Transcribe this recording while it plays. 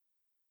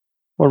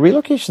Well,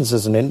 relocations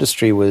as an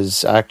industry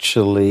was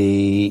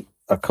actually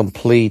a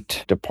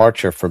complete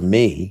departure for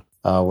me.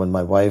 When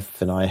my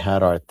wife and I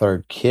had our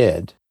third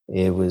kid,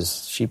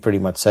 she pretty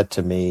much said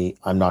to me,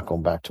 I'm not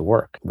going back to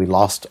work. We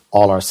lost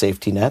all our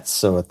safety nets.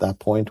 So at that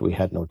point, we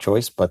had no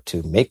choice but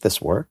to make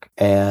this work.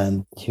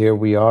 And here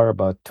we are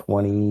about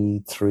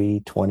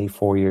 23,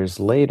 24 years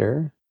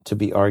later to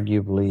be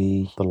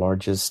arguably the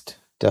largest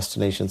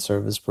destination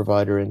service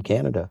provider in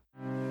Canada.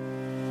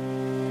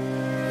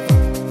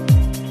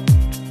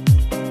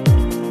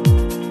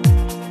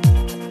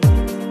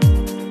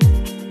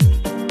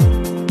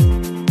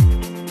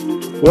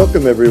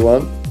 Welcome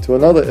everyone to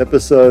another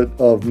episode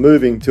of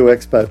Moving to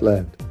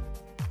Expatland.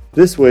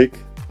 This week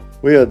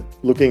we are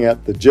looking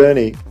at the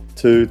journey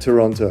to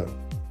Toronto.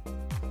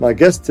 My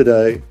guest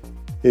today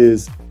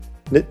is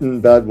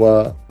Nitin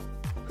Badwa,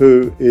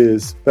 who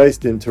is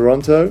based in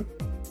Toronto.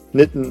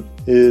 Nitin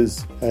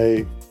is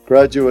a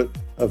graduate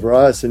of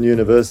Ryerson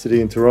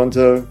University in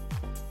Toronto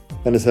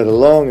and has had a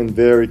long and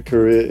varied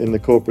career in the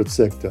corporate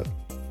sector.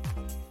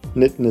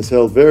 Nitin has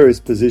held various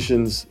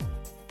positions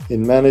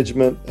in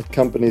management at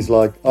companies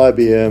like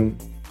IBM,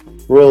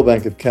 Royal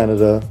Bank of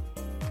Canada,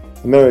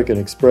 American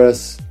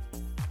Express,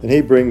 and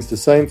he brings the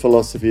same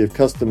philosophy of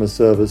customer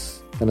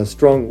service and a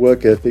strong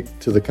work ethic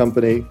to the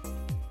company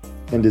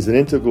and is an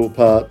integral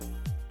part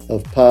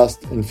of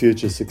past and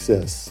future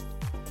success.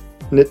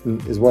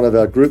 Nitin is one of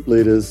our group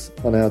leaders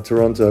on our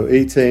Toronto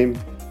E-team,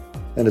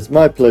 and it's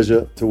my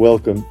pleasure to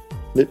welcome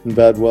Nitin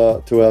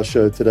Badwa to our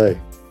show today.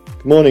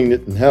 Good morning,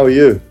 Nitin. How are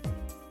you?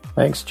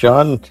 Thanks,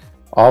 John.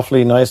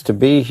 Awfully nice to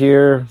be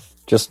here.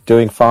 Just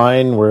doing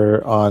fine.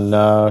 We're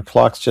on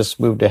clocks just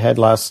moved ahead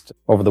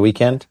over the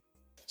weekend.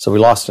 So we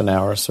lost an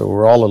hour. So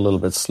we're all a little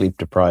bit sleep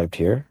deprived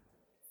here.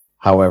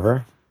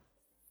 However,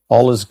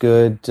 all is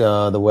good.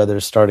 The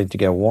weather's starting to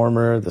get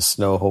warmer. The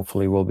snow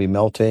hopefully will be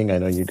melting. I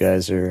know you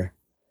guys are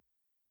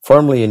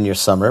firmly in your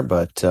summer,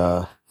 but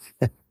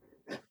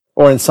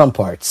or in some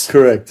parts.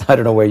 Correct. I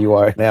don't know where you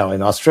are now.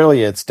 In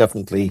Australia, it's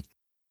definitely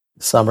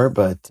summer,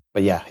 but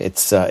yeah,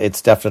 it's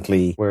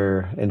definitely,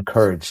 we're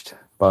encouraged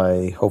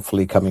by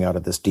hopefully coming out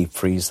of this deep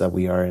freeze that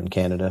we are in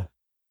Canada.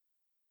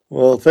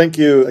 Well, thank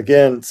you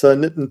again. So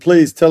Nitin,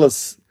 please tell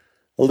us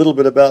a little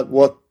bit about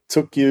what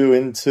took you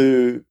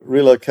into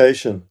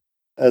relocation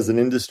as an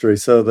industry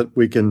so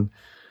that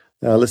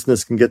our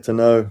listeners can get to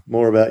know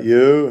more about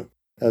you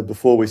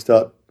before we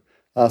start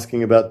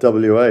asking about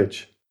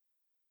WH.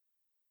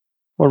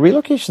 Well,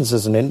 relocations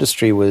as an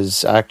industry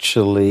was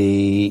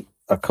actually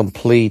a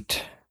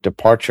complete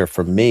departure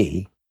for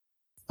me.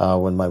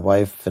 When my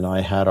wife and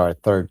I had our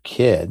third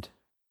kid,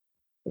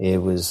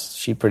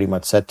 she pretty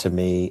much said to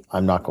me,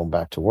 I'm not going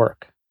back to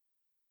work.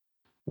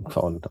 I'm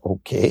going,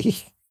 okay.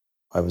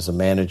 I was a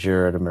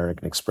manager at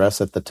American Express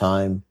at the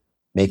time,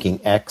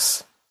 making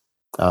X.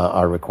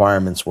 Our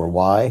requirements were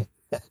Y.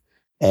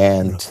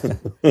 And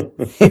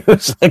it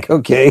was like,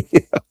 okay,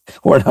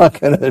 we're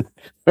not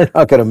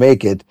gonna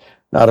make it,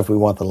 not if we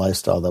want the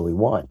lifestyle that we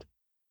want.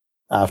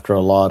 After a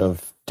lot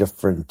of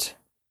different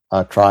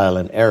trial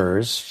and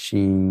errors,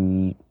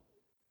 she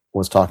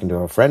was talking to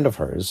a friend of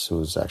hers who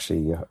was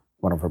actually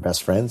one of her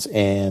best friends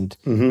and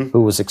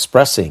who was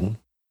expressing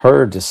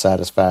her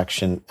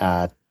dissatisfaction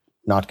at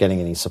not getting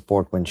any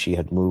support when she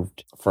had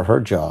moved for her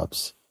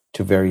jobs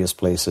to various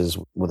places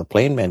with a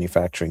plane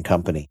manufacturing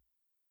company.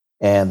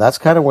 And that's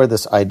kind of where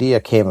this idea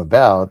came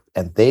about.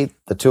 And the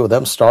two of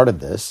them started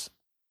this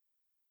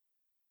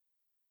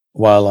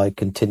while I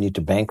continued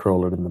to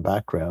bankroll it in the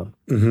background.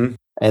 Mm-hmm.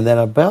 And then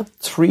about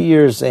 3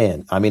 years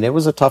in, I mean, it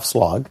was a tough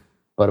slog,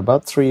 but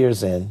about 3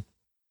 years in,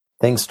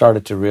 things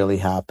started to really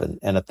happen.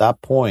 And at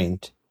that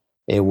point,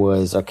 it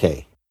was,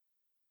 okay,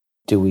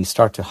 do we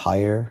start to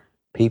hire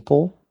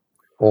people?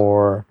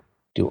 Or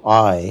do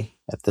I,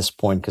 at this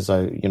point, because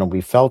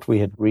we felt we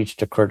had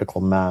reached a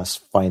critical mass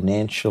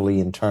financially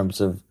in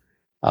terms of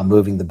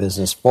moving the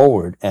business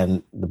forward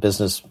and the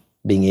business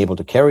being able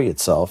to carry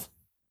itself,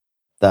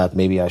 that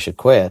maybe I should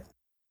quit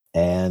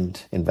and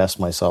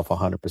invest myself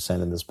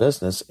 100% in this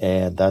business.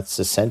 And that's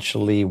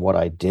essentially what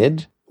I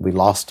did. We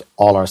lost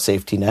all our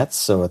safety nets.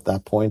 So at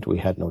that point, we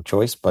had no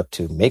choice but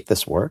to make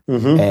this work.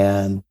 Mm-hmm.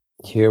 And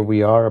here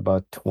we are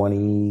about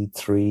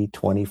 23,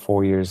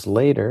 24 years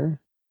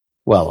later.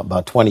 Well,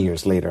 about 20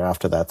 years later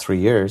after that 3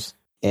 years.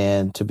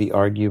 And to be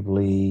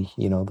arguably,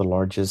 the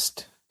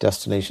largest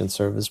destination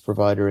service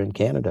provider in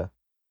Canada.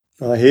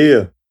 I hear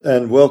you.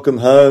 And Welcome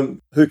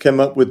Home, who came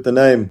up with the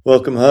name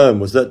Welcome Home?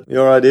 Was that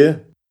your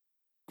idea?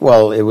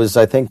 Well, it was,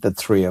 I think, the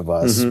three of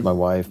us, my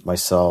wife,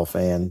 myself,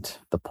 and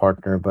the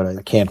partner, but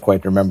I can't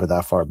quite remember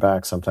that far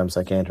back. Sometimes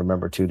I can't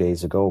remember 2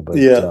 days ago. But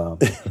yeah.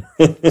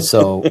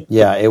 So,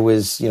 yeah, it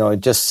was, it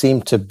just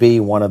seemed to be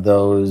one of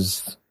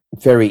those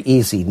very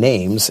easy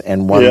names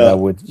and one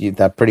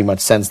that pretty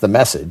much sends the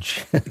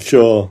message.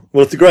 Sure.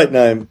 Well, it's a great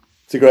name.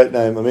 It's a great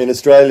name. I mean,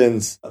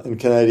 Australians and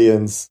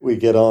Canadians, we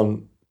get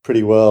on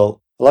pretty well.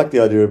 I like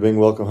the idea of being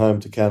welcome home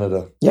to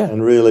Canada. Yeah.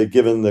 And really,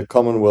 given the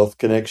Commonwealth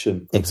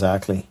connection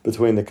exactly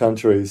between the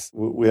countries,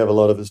 we have a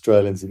lot of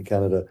Australians in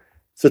Canada.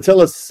 So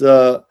tell us,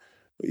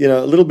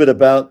 a little bit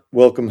about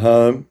Welcome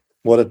Home,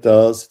 what it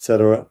does,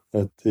 etc.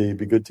 It'd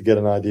be good to get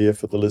an idea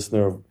for the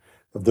listener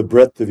of the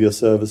breadth of your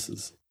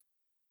services.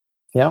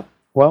 Yeah.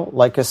 Well,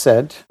 like I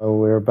said,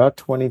 we're about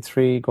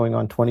 23, going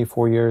on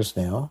 24 years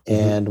now,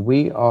 and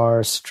we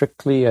are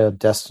strictly a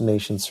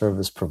destination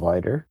service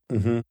provider.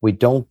 We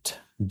don't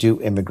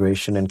do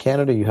immigration. In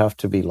Canada, you have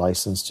to be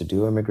licensed to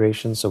do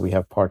immigration, so we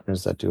have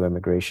partners that do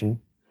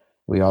immigration.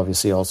 We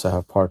obviously also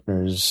have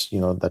partners,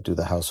 that do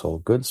the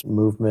household goods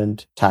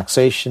movement,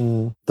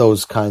 taxation,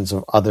 those kinds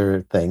of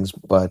other things.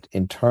 But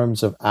in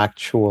terms of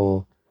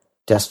actual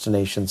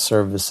destination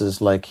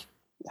services, like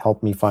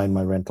help me find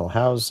my rental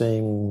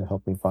housing,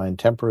 help me find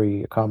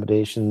temporary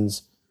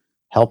accommodations,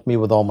 help me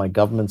with all my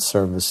government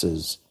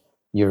services,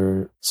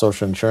 your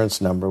social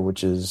insurance number,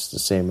 which is the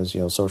same as,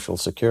 social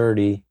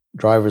security,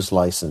 driver's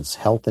license,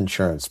 health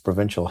insurance,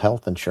 provincial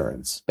health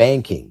insurance,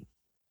 banking,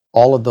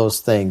 all of those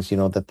things,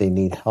 that they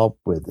need help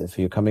with. If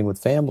you're coming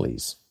with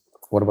families,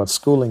 what about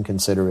schooling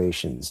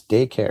considerations,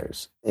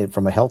 daycares? And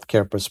from a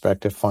healthcare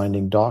perspective,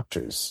 finding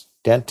doctors,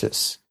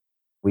 dentists.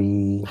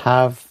 We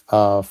have,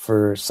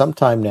 for some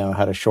time now,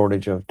 had a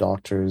shortage of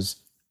doctors,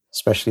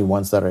 especially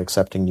ones that are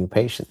accepting new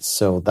patients.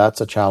 So that's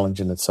a challenge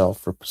in itself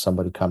for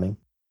somebody coming.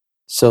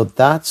 So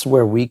that's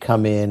where we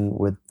come in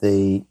with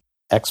the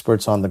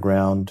experts on the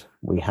ground.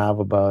 We have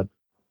about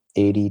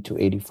 80 to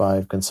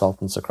 85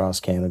 consultants across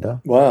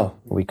Canada. Wow.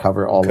 We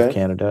cover all of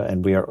Canada,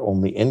 and we are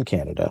only in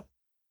Canada.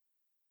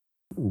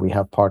 We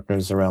have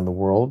partners around the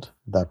world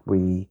that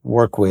we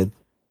work with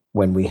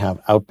when we have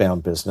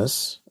outbound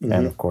business,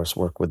 and of course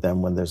work with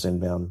them when there's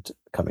inbound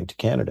coming to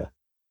Canada.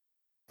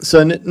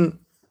 So Nitin,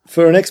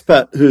 for an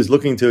expat who's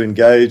looking to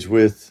engage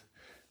with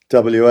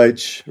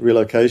WH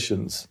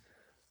relocations,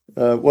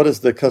 what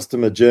does the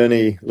customer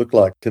journey look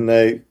like? Can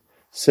they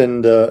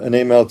send an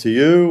email to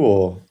you,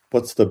 or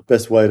what's the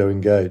best way to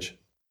engage?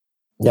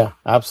 Yeah,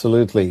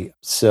 absolutely.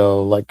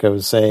 So like I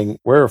was saying,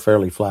 we're a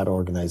fairly flat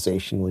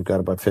organization. We've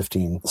got about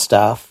 15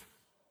 staff.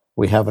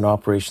 We have an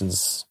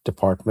operations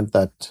department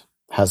that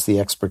has the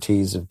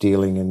expertise of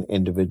dealing in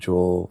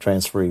individual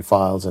transferee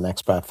files and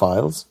expat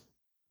files.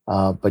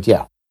 But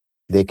yeah,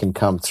 they can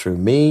come through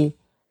me.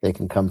 They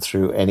can come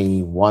through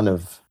any one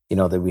of,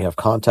 that we have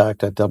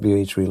contact at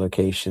WH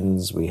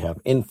Relocations. We have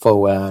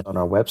info on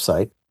our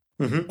website.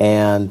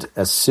 And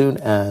as soon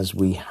as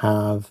we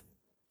have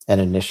an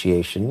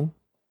initiation,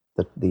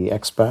 the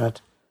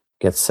expat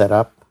gets set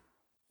up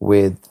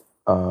with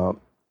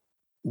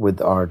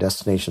our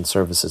Destination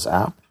Services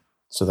app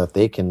so that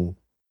they can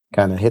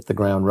kind of hit the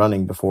ground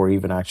running before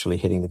even actually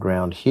hitting the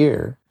ground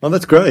here. Oh,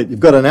 that's great. You've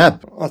got an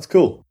app. Oh, that's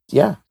cool.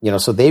 Yeah.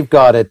 So they've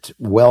got it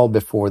well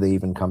before they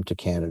even come to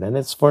Canada. And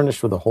it's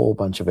furnished with a whole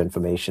bunch of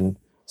information,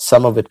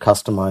 some of it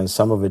customized,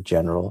 some of it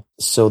general,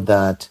 so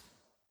that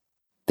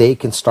they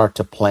can start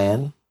to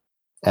plan.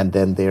 And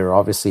then they're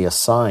obviously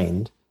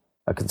assigned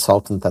a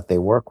consultant that they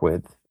work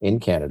with in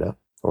Canada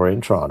or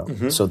in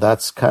Toronto. So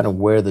that's kind of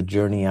where the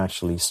journey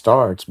actually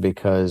starts,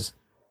 because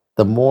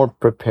the more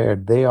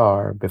prepared they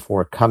are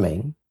before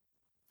coming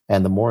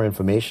and the more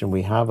information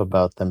we have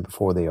about them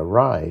before they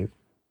arrive,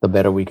 the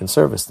better we can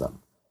service them.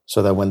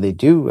 So that when they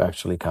do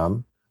actually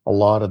come, a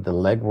lot of the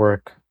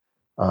legwork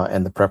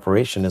and the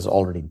preparation is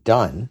already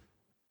done,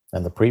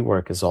 and the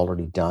pre-work is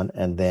already done.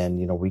 And then,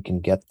 we can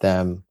get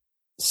them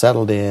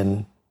settled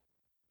in,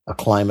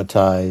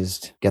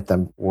 acclimatized, get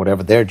them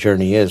whatever their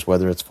journey is,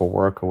 whether it's for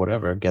work or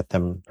whatever, get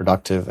them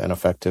productive and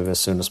effective as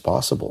soon as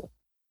possible.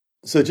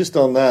 So just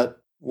on that,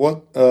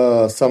 what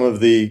are some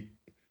of the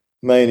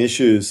main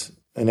issues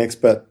an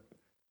expat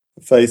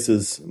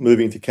faces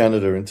moving to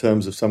Canada in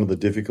terms of some of the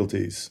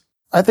difficulties?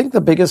 I think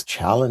the biggest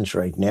challenge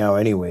right now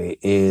anyway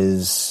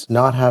is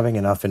not having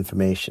enough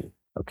information.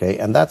 Okay.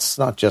 And that's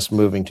not just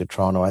moving to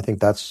Toronto. I think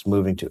that's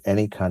moving to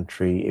any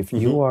country. If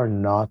you are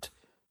not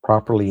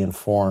properly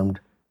informed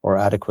or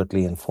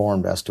adequately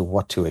informed as to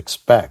what to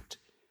expect,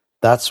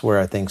 that's where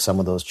I think some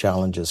of those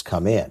challenges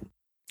come in.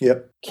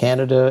 Yep.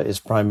 Canada is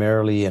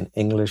primarily an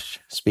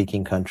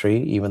English-speaking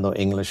country, even though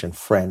English and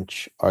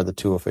French are the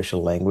two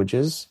official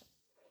languages.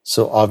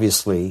 So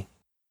obviously,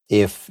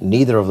 if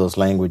neither of those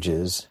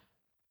languages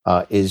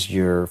is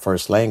your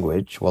first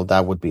language, well,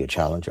 that would be a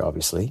challenge,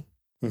 obviously.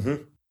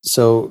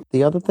 So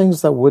the other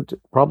things that would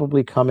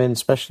probably come in,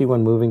 especially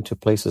when moving to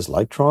places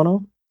like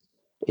Toronto,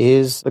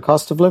 is the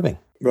cost of living.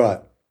 Right.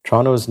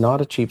 Toronto is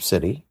not a cheap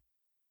city,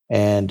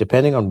 and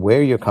depending on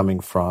where you're coming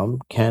from,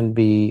 can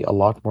be a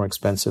lot more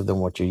expensive than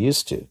what you're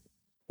used to.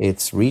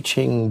 It's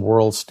reaching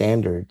world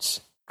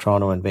standards,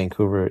 Toronto and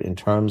Vancouver, in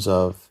terms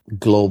of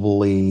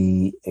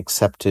globally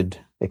accepted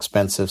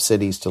expensive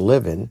cities to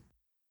live in.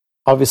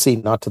 Obviously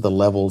not to the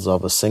levels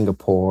of a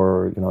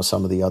Singapore or,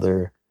 some of the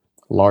other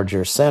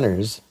larger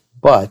centers,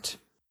 but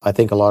I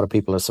think a lot of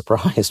people are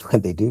surprised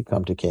when they do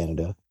come to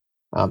Canada,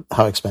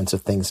 how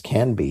expensive things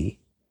can be.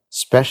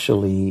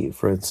 Especially,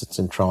 for instance,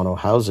 in Toronto,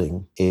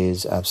 housing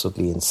is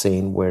absolutely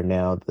insane, where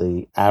now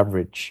the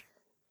average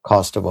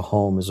cost of a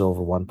home is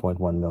over $1.1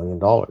 million.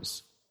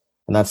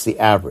 And that's the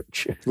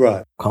average.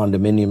 Right.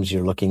 Condominiums,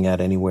 you're looking at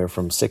anywhere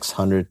from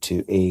 $600,000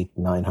 to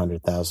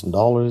 $800,000,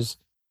 $900,000.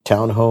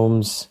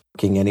 Townhomes,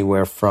 looking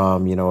anywhere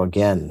from,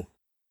 again,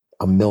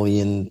 1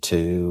 million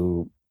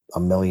to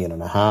 1.5 million.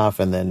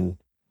 And then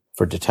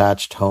for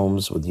detached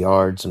homes with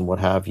yards and what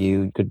have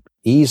you, you could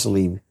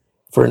easily,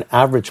 for an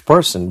average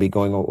person, be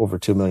going over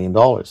 $2 million.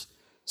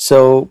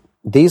 So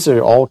these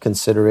are all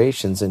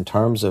considerations in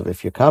terms of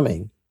if you're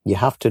coming, you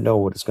have to know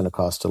what it's going to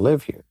cost to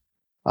live here.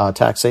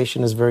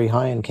 Taxation is very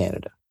high in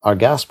Canada. Our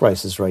gas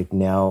prices right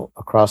now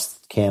across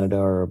Canada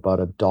are about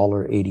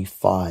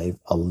 $1.85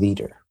 a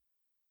liter.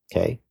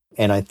 Okay.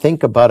 And I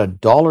think about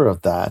 $1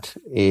 of that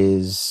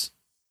is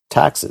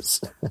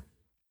taxes.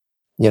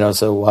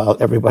 So while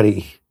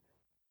everybody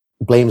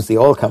blames the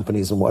oil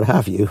companies and what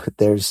have you,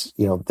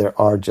 there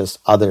are just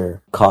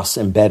other costs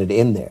embedded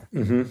in there.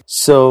 Mm-hmm.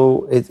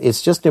 So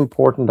it's just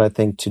important, I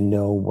think, to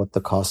know what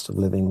the cost of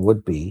living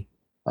would be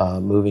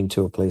moving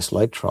to a place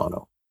like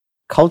Toronto.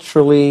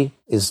 Culturally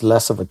is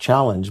less of a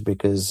challenge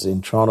because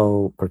in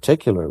Toronto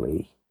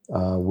particularly,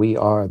 we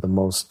are the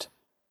most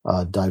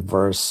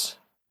diverse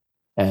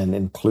and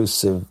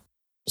inclusive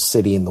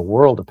city in the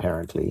world,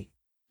 apparently.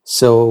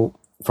 So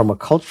from a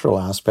cultural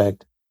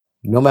aspect,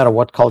 no matter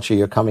what culture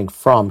you're coming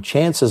from,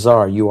 chances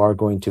are you are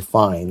going to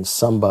find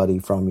somebody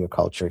from your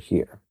culture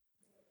here.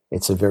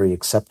 It's a very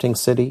accepting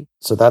city.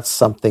 So that's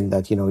something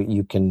that,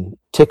 you can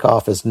tick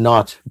off as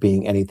not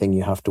being anything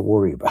you have to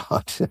worry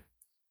about.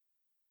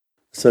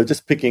 So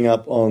just picking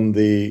up on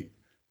the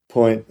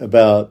point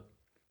about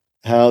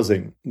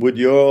housing, would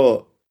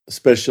your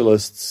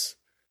specialists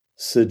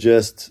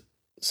suggest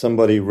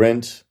somebody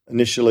rent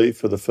initially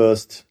for the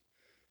first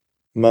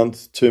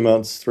month, 2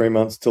 months, 3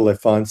 months till they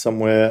find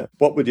somewhere?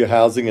 What would your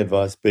housing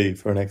advice be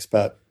for an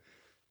expat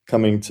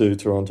coming to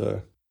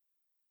Toronto?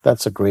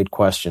 That's a great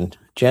question.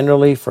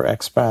 Generally, for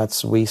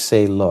expats, we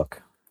say,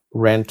 look,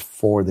 rent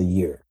for the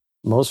year.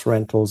 Most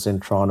rentals in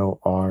Toronto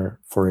are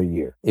for a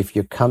year. If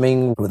you're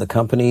coming with a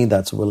company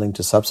that's willing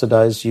to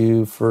subsidize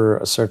you for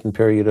a certain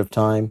period of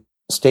time,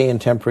 stay in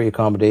temporary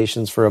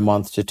accommodations for a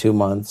month to 2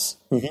 months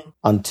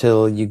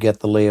until you get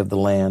the lay of the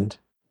land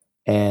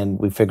and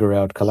we figure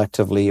out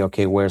collectively,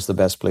 okay, where's the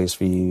best place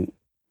for you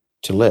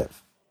to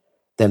live?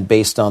 Then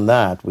based on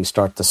that, we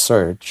start the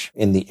search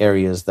in the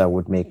areas that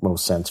would make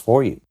most sense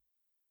for you.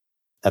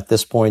 At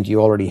this point,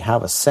 you already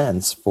have a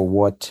sense for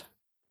what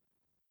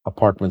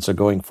apartments are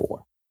going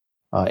for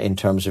in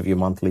terms of your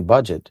monthly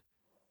budget.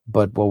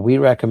 But what we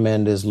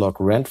recommend is, look,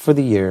 rent for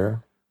the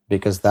year,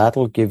 because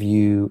that'll give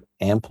you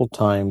ample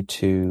time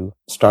to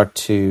start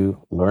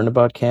to learn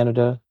about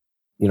Canada,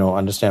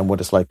 understand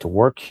what it's like to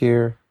work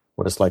here,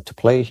 what it's like to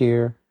play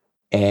here,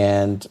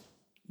 and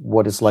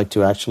what it's like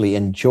to actually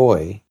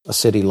enjoy a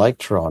city like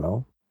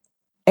Toronto.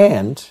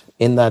 And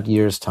in that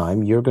year's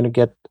time, you're going to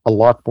get a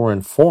lot more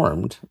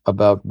informed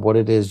about what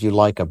it is you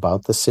like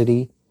about the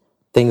city,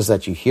 things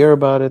that you hear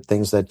about it,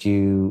 things that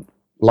you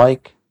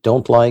like,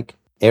 don't like,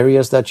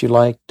 areas that you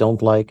like,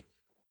 don't like,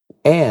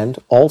 and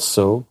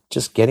also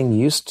just getting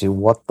used to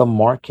what the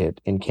market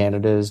in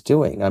Canada is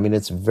doing. I mean,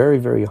 it's very,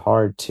 very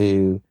hard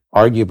to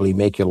arguably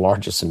make your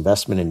largest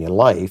investment in your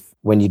life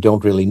when you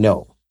don't really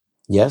know.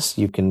 Yes,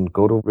 you can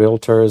go to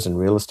realtors and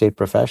real estate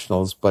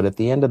professionals, but at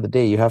the end of the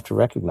day, you have to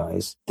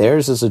recognize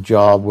theirs is a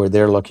job where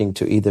they're looking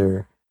to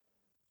either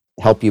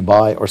help you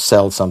buy or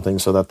sell something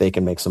so that they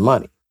can make some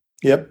money.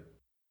 Yep.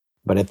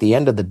 But at the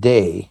end of the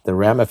day, the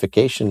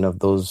ramification of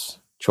those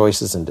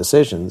choices and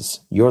decisions,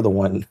 you're the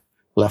one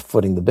left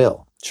footing the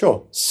bill.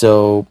 Sure.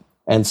 So,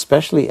 and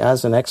especially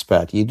as an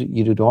expat,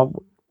 you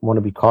don't want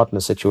to be caught in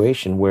a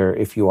situation where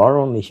if you are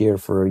only here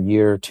for a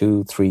year,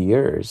 2, 3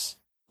 years,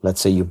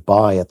 let's say you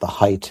buy at the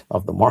height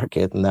of the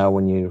market, and now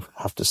when you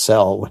have to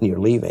sell when you're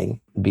leaving,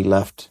 be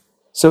left.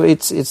 So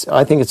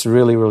I think it's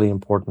really, really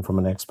important from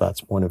an expat's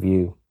point of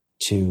view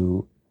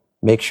to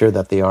make sure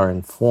that they are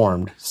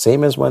informed.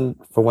 Same as when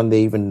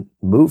they even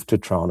move to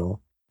Toronto,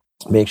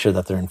 make sure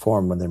that they're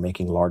informed when they're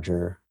making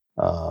larger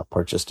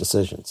purchase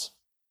decisions.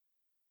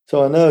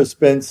 So I know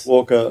Spence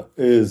Walker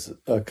is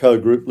a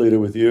co-group leader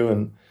with you,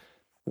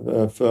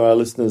 and for our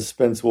listeners,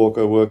 Spence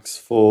Walker works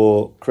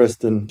for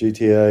Creston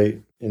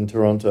GTA in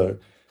Toronto.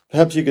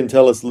 Perhaps you can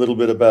tell us a little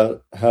bit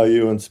about how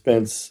you and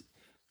Spence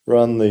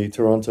run the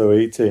Toronto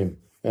E-team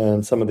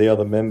and some of the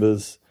other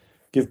members.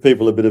 Give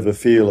people a bit of a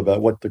feel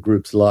about what the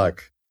group's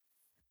like,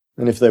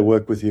 and if they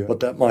work with you, what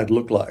that might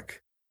look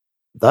like.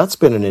 That's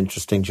been an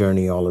interesting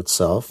journey all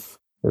itself.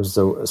 It was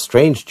a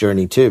strange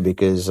journey too,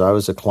 because I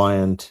was a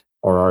client,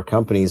 or our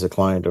company is a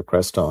client of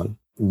Creston.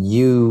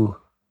 You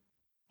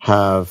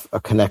have a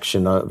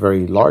connection, a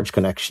very large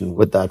connection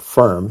with that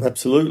firm.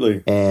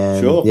 Absolutely.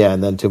 And sure. Yeah,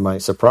 and then to my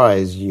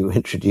surprise, you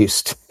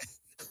introduced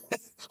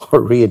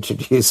or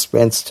reintroduced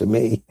Spence to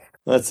me.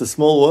 That's a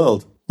small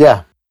world.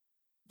 Yeah,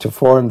 to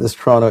form this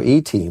Toronto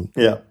E-team.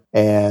 Yeah.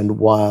 And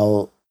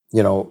while,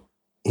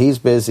 he's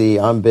busy,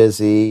 I'm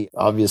busy,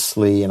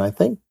 obviously. And I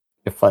think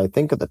if I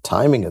think of the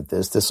timing of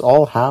this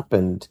all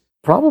happened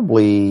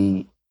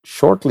probably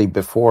shortly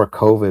before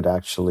COVID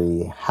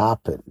actually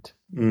happened.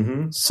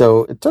 Mm-hmm.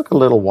 So it took a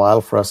little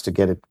while for us to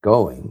get it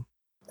going.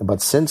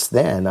 But since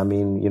then, I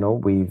mean,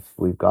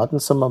 we've gotten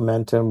some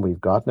momentum.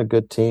 We've gotten a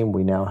good team.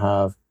 We now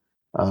have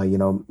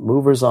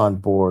Movers on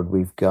board.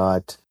 We've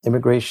got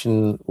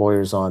immigration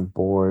lawyers on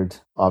board.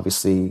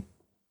 Obviously,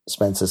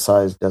 Spencer's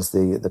side does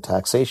the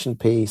taxation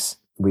piece.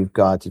 We've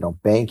got,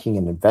 banking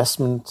and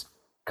investment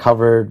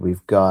covered.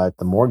 We've got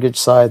the mortgage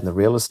side and the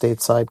real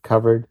estate side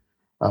covered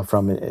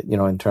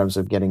in terms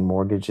of getting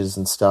mortgages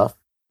and stuff.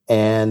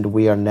 And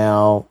we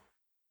also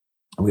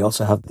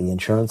have the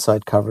insurance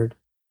side covered.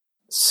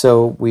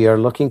 So we are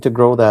looking to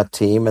grow that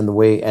team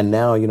and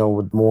now,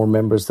 with more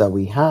members that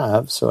we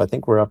have, so I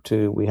think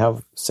we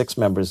have 6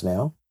 members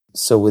now.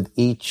 So with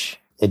each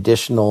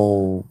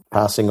additional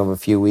passing of a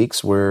few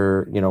weeks,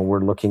 we're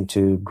looking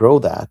to grow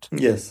that.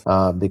 Yes.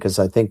 Because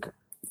I think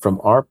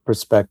from our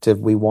perspective,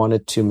 we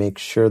wanted to make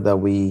sure that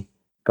we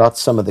got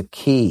some of the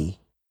key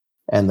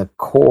and the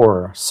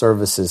core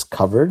services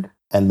covered.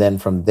 And then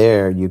from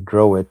there, you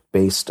grow it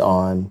based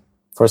on,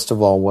 first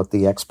of all, what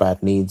the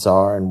expat needs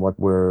are and what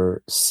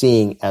we're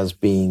seeing as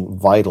being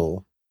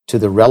vital to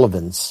the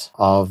relevance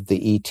of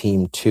the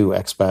E-team to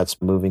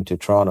expats moving to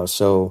Toronto.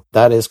 So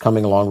that is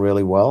coming along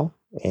really well.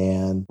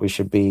 And we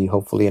should be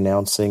hopefully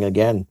announcing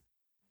again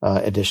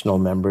additional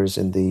members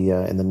in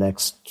the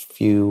next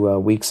few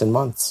weeks and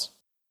months.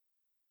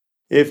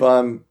 If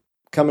I'm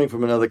coming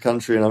from another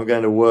country and I'm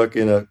going to work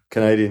in a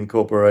Canadian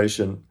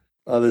corporation,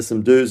 are there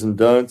some do's and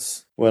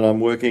don'ts when I'm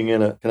working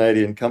in a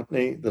Canadian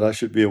company that I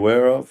should be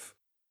aware of?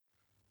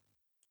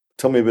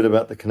 Tell me a bit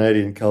about the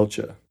Canadian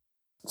culture.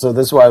 So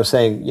this is why I was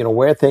saying,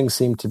 where things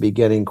seem to be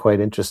getting quite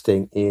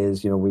interesting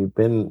is, we've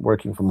been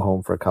working from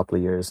home for a couple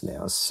of years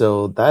now.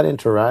 So that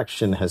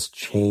interaction has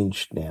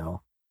changed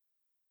now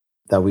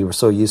that we were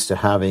so used to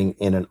having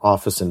in an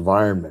office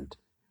environment.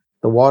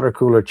 The water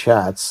cooler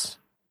chats,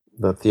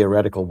 the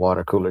theoretical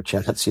water cooler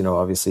chats,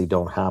 obviously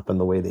don't happen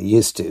the way they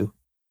used to.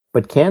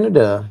 But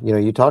Canada,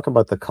 you talk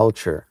about the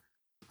culture.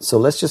 So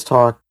let's just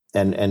talk,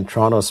 and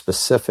Toronto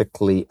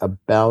specifically,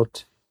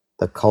 about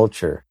the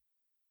culture.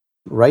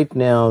 Right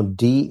now,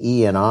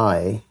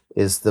 DE&I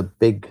is the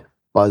big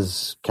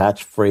buzz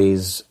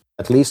catchphrase,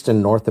 at least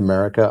in North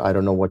America. I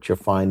don't know what you're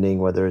finding,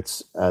 whether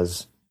it's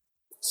as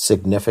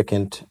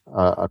significant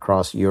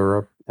across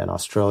Europe and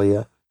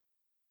Australia.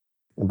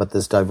 But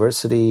this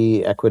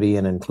diversity, equity,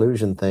 and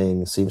inclusion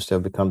thing seems to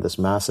have become this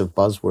massive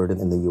buzzword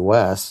in the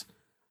US,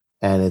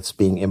 and it's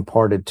being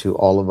imparted to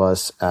all of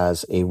us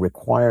as a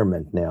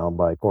requirement now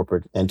by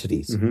corporate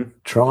entities. Mm-hmm.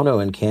 Toronto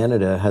in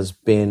Canada has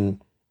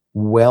been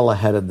well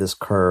ahead of this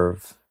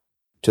curve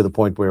to the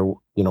point where,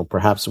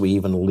 perhaps we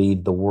even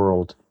lead the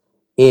world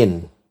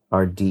in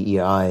our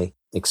DEI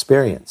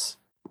experience.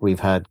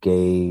 We've had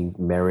gay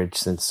marriage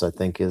since I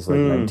think is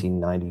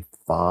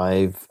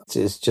 1995.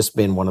 It's just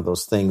been one of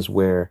those things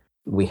where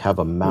we have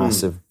a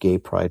massive gay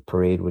pride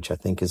parade, which I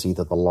think is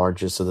either the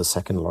largest or the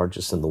second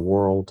largest in the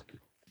world.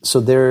 So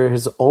there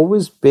has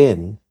always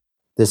been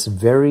this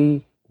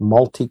very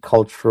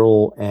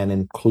multicultural and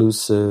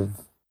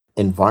inclusive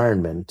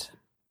environment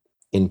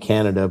in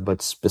Canada,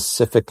 but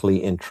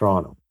specifically in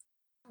Toronto.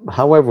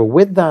 However,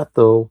 with that,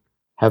 though,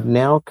 have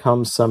now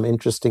come some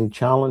interesting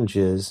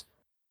challenges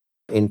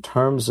in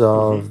terms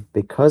of,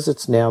 because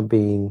it's now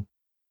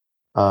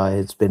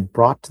it's been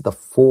brought to the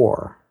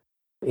fore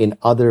in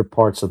other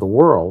parts of the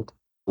world,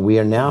 we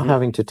are now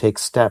having to take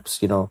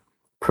steps.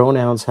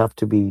 Pronouns have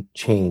to be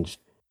changed.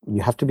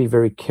 You have to be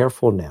very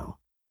careful now.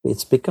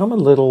 It's become a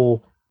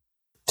little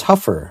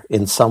tougher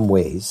in some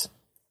ways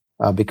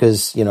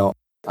because,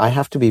 I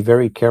have to be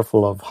very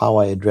careful of how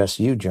I address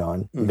you,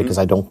 John, because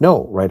I don't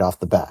know right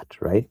off the bat,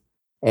 right?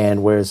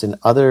 And whereas in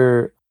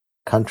other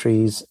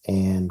countries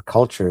and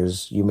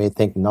cultures, you may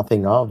think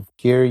nothing of.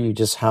 Here, you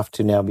just have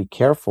to now be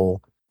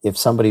careful if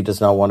somebody does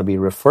not want to be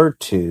referred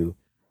to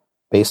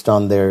based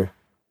on their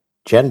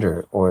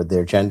gender or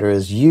their gender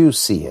as you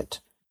see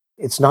it.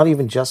 It's not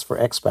even just for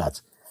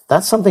expats.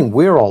 That's something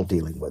we're all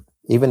dealing with,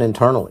 even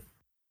internally.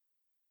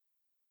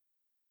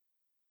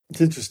 It's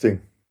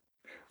interesting.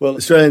 Well,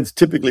 Australians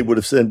typically would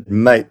have said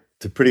mate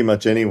to pretty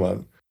much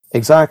anyone.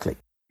 Exactly.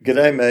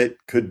 G'day, mate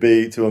could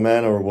be to a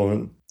man or a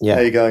woman. Yeah.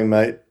 How you going,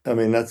 mate? I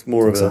mean, that's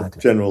more of a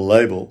general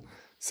label.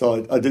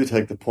 So I do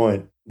take the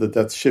point that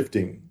that's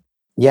shifting.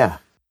 Yeah.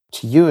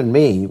 To you and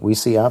me, we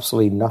see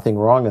absolutely nothing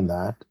wrong in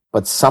that,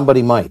 but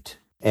somebody might.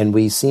 And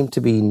we seem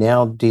to be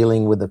now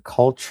dealing with a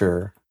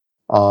culture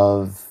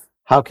of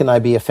how can I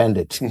be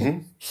offended?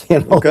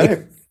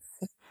 Okay.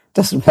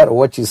 Doesn't matter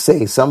what you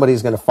say,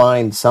 somebody's going to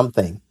find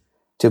something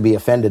to be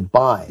offended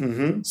by.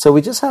 So we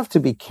just have to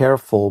be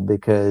careful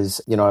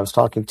because, I was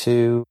talking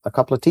to a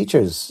couple of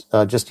teachers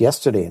just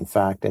yesterday, in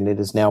fact, and it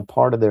is now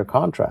part of their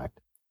contract,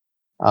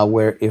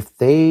 where if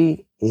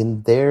they,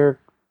 in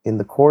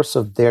the course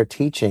of their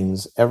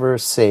teachings, ever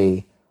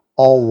say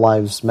all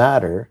lives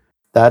matter,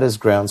 that is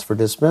grounds for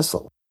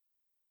dismissal.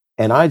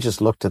 And I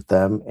just looked at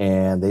them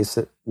and they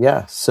said,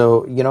 yeah.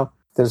 So,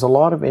 there's a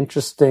lot of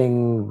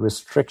interesting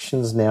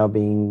restrictions now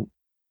being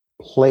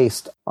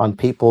placed on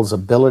people's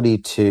ability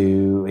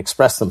to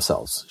express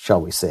themselves,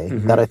 shall we say,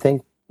 that I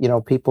think,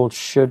 people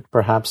should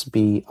perhaps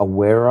be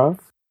aware of.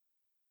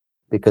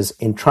 Because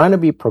in trying to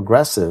be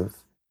progressive,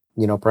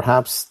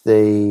 perhaps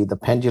the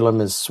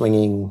pendulum is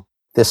swinging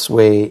this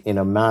way in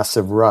a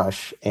massive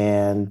rush.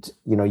 And,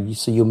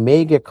 so you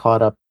may get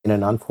caught up in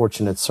an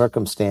unfortunate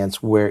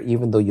circumstance where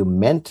even though you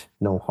meant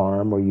no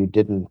harm or you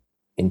didn't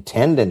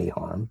intend any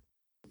harm,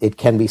 it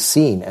can be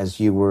seen as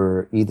you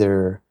were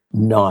either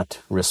not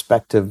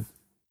respective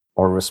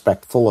or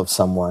respectful of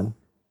someone,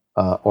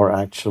 or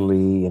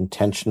actually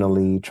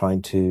intentionally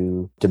trying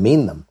to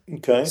demean them.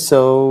 Okay.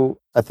 So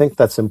I think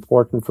that's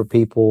important for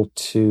people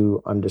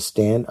to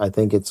understand. I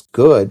think it's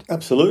good.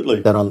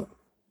 Absolutely. That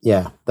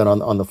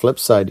on the flip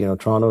side,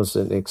 Toronto is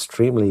an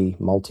extremely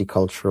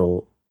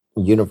multicultural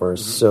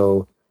universe. Mm-hmm.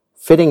 So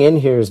fitting in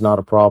here is not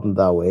a problem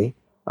that way.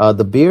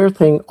 The beer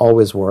thing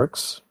always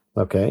works.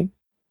 Okay.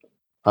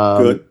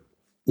 Good.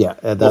 Yeah.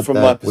 Well,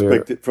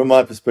 from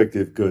my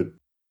perspective, good.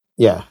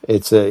 Yeah,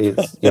 it's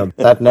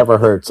that never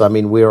hurts. I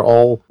mean, we're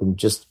all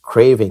just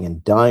craving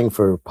and dying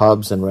for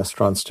pubs and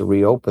restaurants to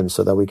reopen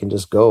so that we can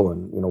just go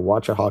and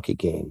watch a hockey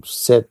game,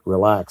 sit,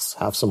 relax,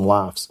 have some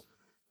laughs,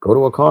 go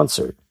to a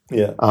concert.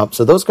 Yeah.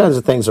 So those kinds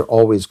of things are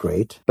always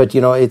great. But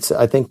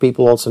I think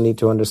people also need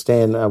to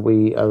understand. I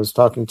was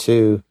talking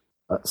to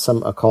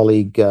a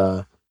colleague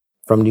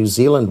from New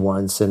Zealand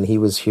once, and he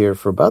was here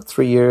for about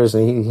 3 years,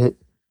 and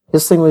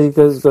his thing was,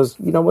 he goes,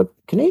 you know what,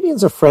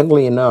 Canadians are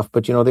friendly enough,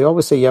 but, they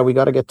always say, yeah, we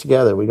got to get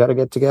together.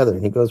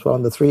 And he goes, well,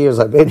 in the 3 years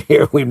I've been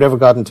here, we've never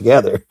gotten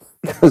together.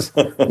 Because,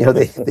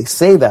 they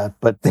say that,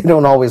 but they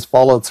don't always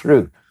follow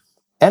through.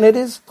 And it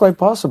is quite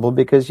possible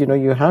because,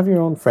 you have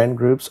your own friend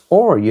groups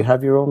or you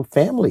have your own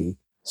family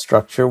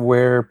structure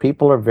where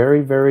people are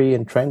very, very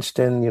entrenched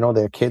in,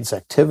 their kids'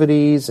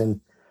 activities, and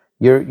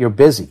you're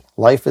busy.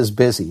 Life is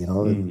busy,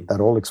 that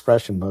old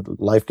expression,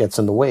 but life gets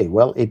in the way.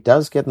 Well, it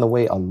does get in the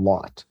way a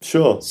lot.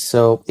 Sure.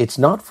 So it's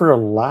not for a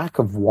lack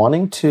of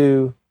wanting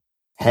to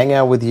hang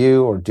out with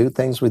you or do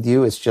things with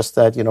you. It's just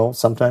that,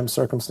 sometimes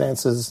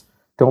circumstances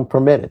don't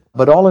permit it.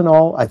 But all in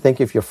all, I think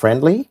if you're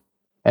friendly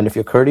and if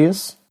you're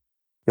courteous,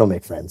 you'll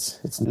make friends.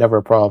 It's never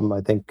a problem.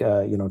 I think,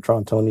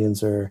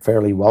 Torontonians are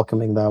fairly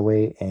welcoming that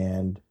way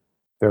and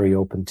very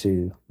open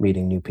to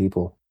meeting new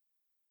people.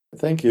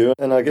 Thank you.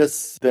 And I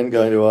guess then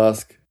going to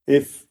ask,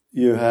 if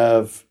you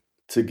have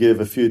to give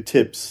a few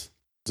tips,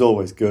 it's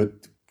always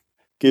good.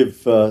 Give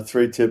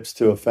 3 tips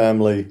to a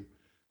family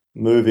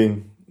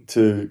moving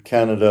to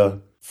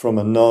Canada from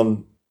a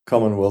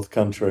non-Commonwealth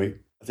country.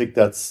 I think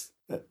that's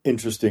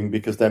interesting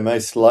because they may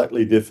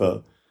slightly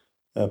differ.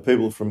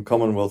 People from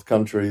Commonwealth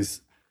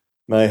countries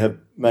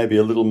may be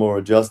a little more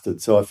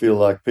adjusted. So I feel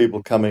like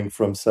people coming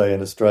from, say,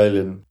 an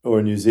Australian or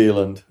a New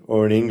Zealand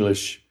or an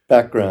English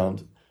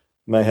background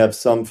may have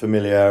some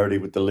familiarity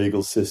with the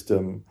legal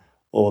system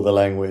or the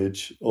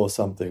language or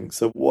something.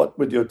 So what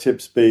would your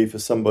tips be for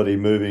somebody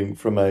moving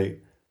from a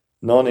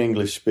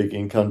non-English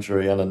speaking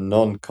country and a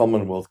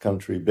non-Commonwealth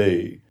country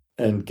be?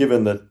 And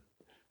given that,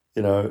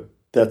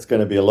 that's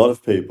going to be a lot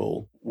of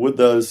people, would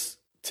those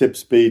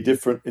tips be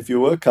different if you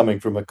were coming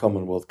from a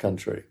Commonwealth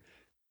country?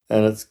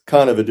 And it's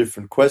kind of a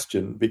different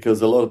question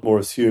because a lot more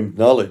assumed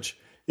knowledge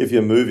if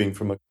you're moving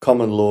from a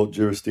common law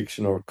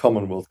jurisdiction or a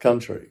Commonwealth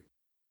country.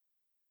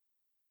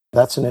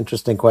 That's an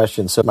interesting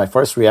question. So my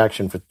first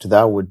reaction to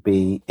that would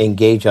be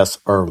engage us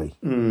early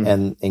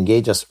and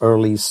engage us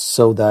early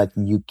so that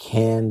you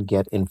can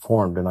get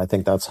informed. And I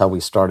think that's how we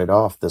started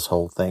off this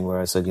whole thing where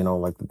I said,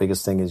 the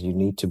biggest thing is you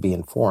need to be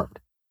informed.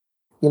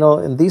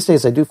 And these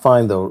days I do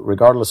find though,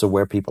 regardless of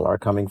where people are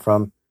coming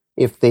from,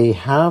 if they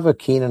have a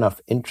keen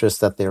enough interest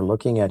that they're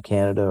looking at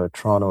Canada or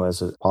Toronto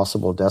as a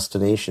possible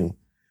destination,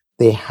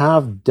 they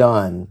have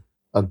done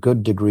a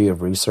good degree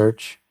of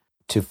research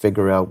to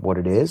figure out what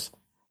it is.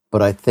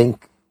 But I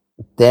think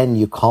then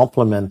you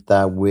complement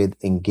that with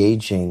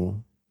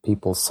engaging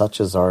people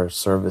such as our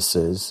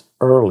services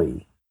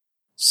early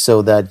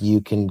so that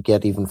you can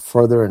get even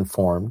further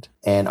informed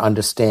and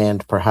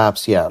understand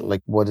perhaps,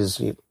 what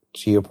is,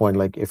 to your point,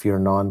 like if you're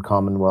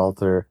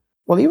non-Commonwealth or,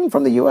 well, even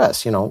from the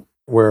US,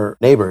 we're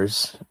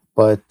neighbors,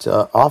 but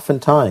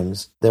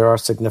oftentimes there are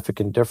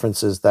significant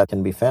differences that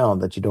can be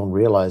found that you don't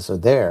realize are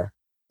there.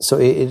 So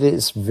it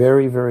is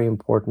very, very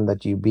important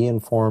that you be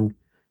informed.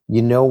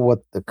 You know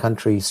what the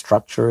country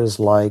structure is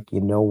like. You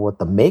know what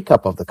the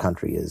makeup of the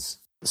country is,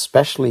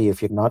 especially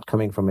if you're not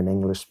coming from an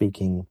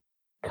English-speaking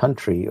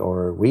country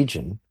or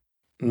region.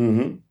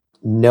 Mm-hmm.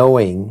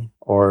 Knowing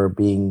or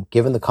being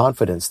given the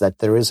confidence that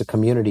there is a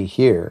community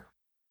here,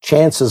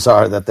 chances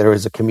are that there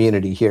is a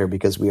community here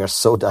because we are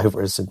so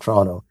diverse in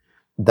Toronto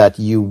that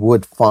you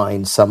would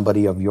find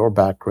somebody of your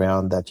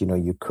background that,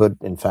 you could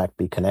in fact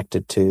be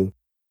connected to.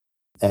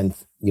 And,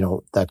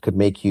 that could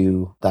make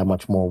you that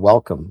much more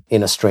welcome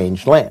in a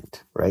strange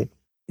land, right?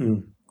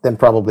 Then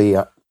probably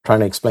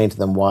trying to explain to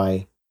them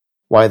why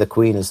the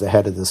Queen is the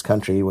head of this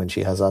country when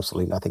she has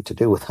absolutely nothing to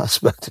do with us.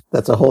 But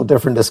that's a whole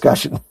different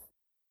discussion.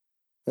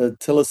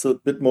 Tell us a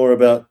bit more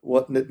about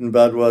what Nitin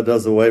Badwa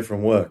does away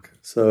from work.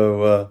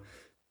 So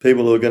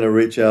people who are going to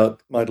reach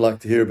out might like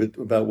to hear a bit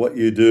about what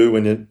you do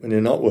when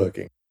you're not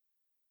working.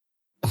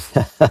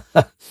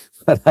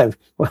 But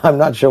I'm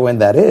not sure when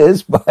that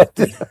is, but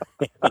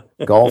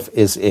golf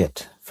is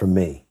it for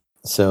me.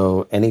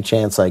 So any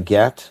chance I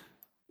get,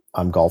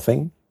 I'm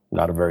golfing.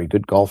 Not a very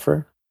good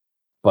golfer,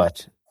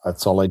 but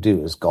that's all I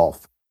do is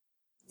golf,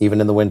 even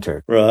in the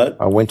winter. Right.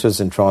 Our winters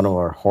in Toronto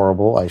are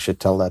horrible. I should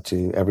tell that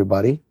to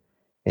everybody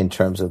in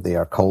terms of they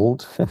are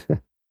cold.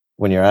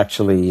 When you're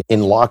actually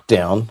in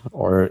lockdown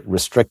or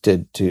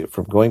restricted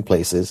from going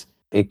places,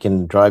 it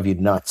can drive you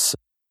nuts.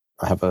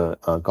 I have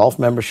a golf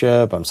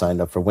membership. I'm signed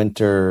up for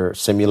winter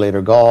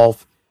simulator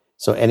golf.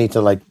 So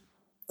anytime like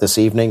this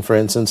evening, for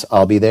instance,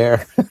 I'll be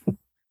there.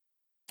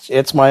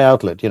 It's my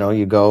outlet.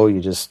 You go,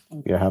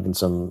 you're having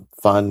some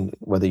fun,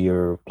 whether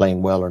you're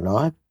playing well or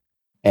not.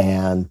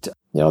 And,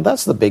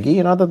 that's the biggie.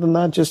 And other than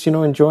that, just,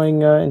 enjoying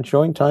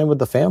time with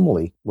the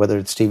family, whether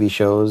it's TV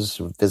shows,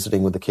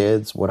 visiting with the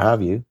kids, what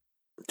have you.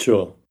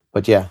 Sure.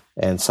 But yeah,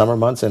 and summer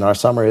months, and our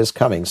summer is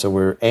coming. So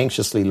we're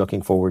anxiously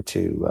looking forward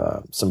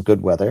to some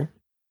good weather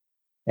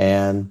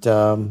and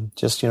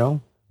just,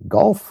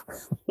 golf.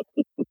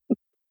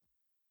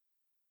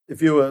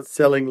 If you were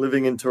selling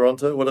living in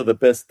Toronto, what are the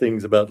best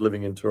things about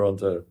living in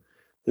Toronto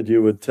that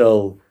you would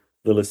tell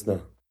the listener?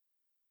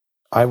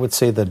 I would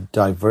say the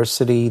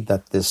diversity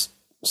that this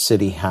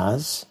city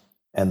has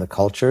and the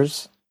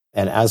cultures.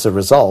 And as a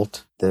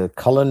result, the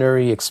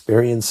culinary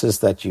experiences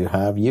that you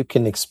have, you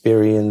can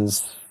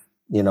experience,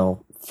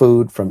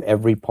 food from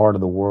every part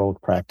of the world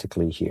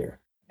practically here.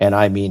 And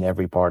I mean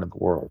every part of the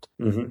world.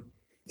 Mm-hmm.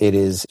 It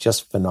is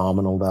just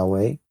phenomenal that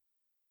way.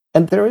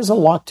 And there is a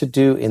lot to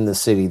do in the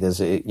city.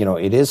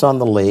 It is on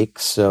the lake.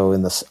 So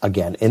in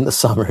the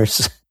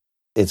summers,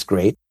 it's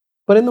great.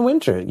 But in the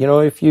winter,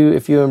 if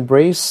you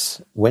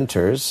embrace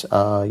winters,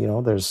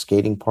 there's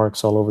skating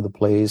parks all over the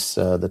place.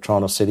 The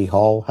Toronto City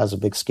Hall has a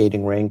big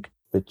skating rink,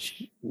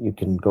 which you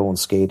can go and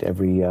skate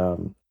whenever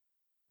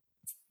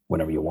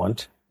you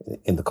want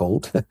in the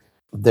cold.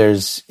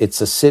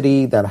 It's a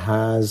city that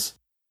has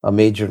a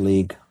major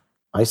league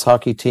ice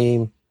hockey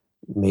team,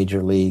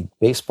 major league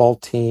baseball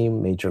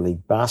team, major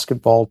league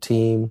basketball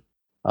team,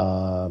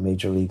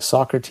 major league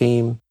soccer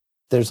team.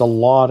 There's a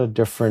lot of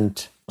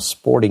different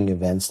sporting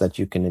events that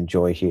you can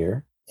enjoy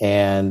here.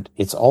 And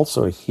it's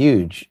also a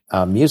huge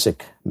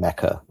music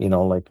mecca.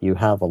 You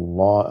have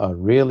a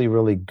really,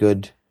 really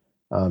good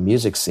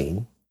music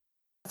scene.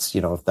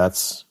 If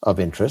that's of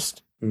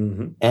interest.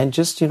 Mm-hmm. And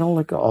just,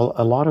 like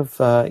a lot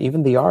of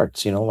even the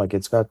arts,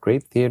 it's got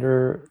great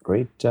theater,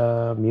 great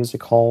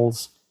music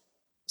halls.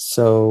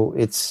 So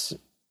it's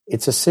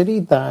a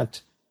city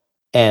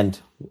and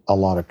a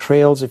lot of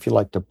trails if you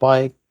like to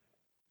bike,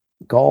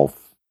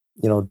 golf,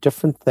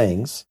 different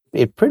things.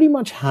 It pretty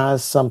much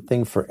has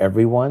something for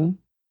everyone.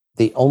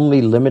 The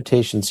only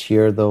limitations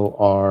here, though,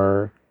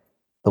 are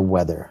the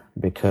weather,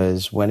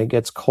 because when it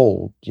gets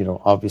cold,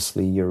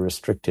 obviously you're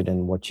restricted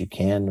in what you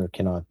can or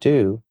cannot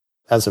do.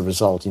 As a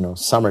result,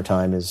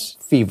 summertime is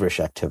feverish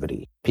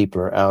activity.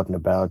 People are out and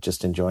about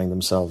just enjoying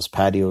themselves.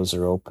 Patios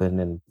are open,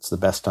 and it's the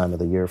best time of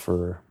the year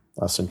for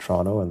us in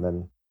Toronto.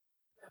 And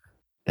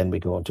then we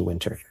go into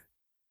winter.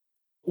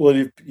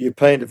 Well, you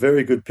paint a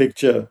very good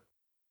picture,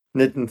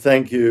 Nitin.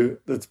 Thank you.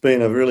 It's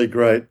been a really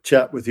great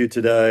chat with you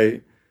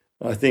today.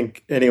 I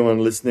think anyone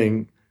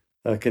listening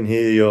can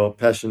hear your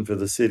passion for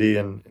the city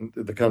and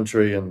the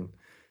country and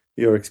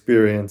your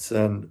experience.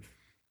 And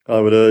I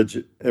would urge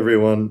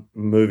everyone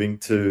moving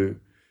to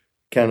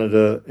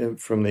Canada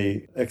from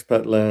the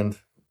Expatland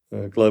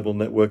global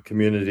network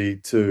community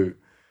to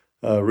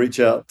reach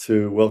out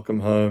to Welcome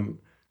Home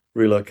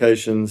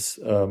Relocations.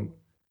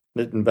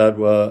 Nitin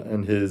Badwa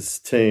and his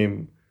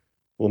team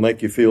will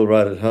make you feel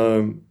right at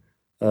home.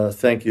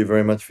 Thank you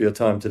very much for your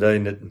time today,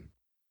 Nitin.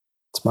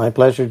 It's my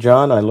pleasure,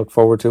 John. I look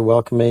forward to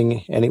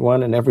welcoming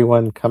anyone and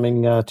everyone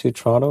coming to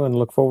Toronto, and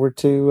look forward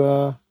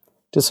to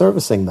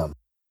servicing them.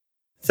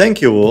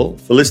 Thank you all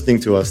for listening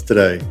to us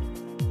today.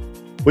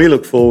 We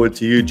look forward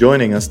to you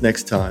joining us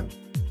next time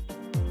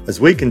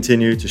as we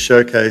continue to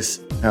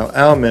showcase how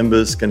our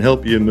members can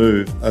help you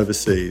move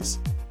overseas.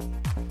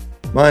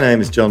 My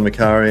name is John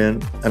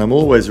Makarian, and I'm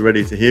always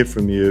ready to hear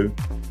from you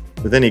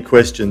with any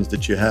questions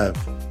that you have.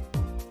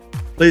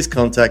 Please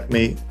contact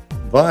me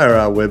via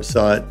our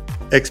website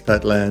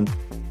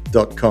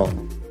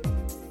expatland.com.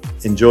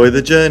 Enjoy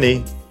the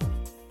journey.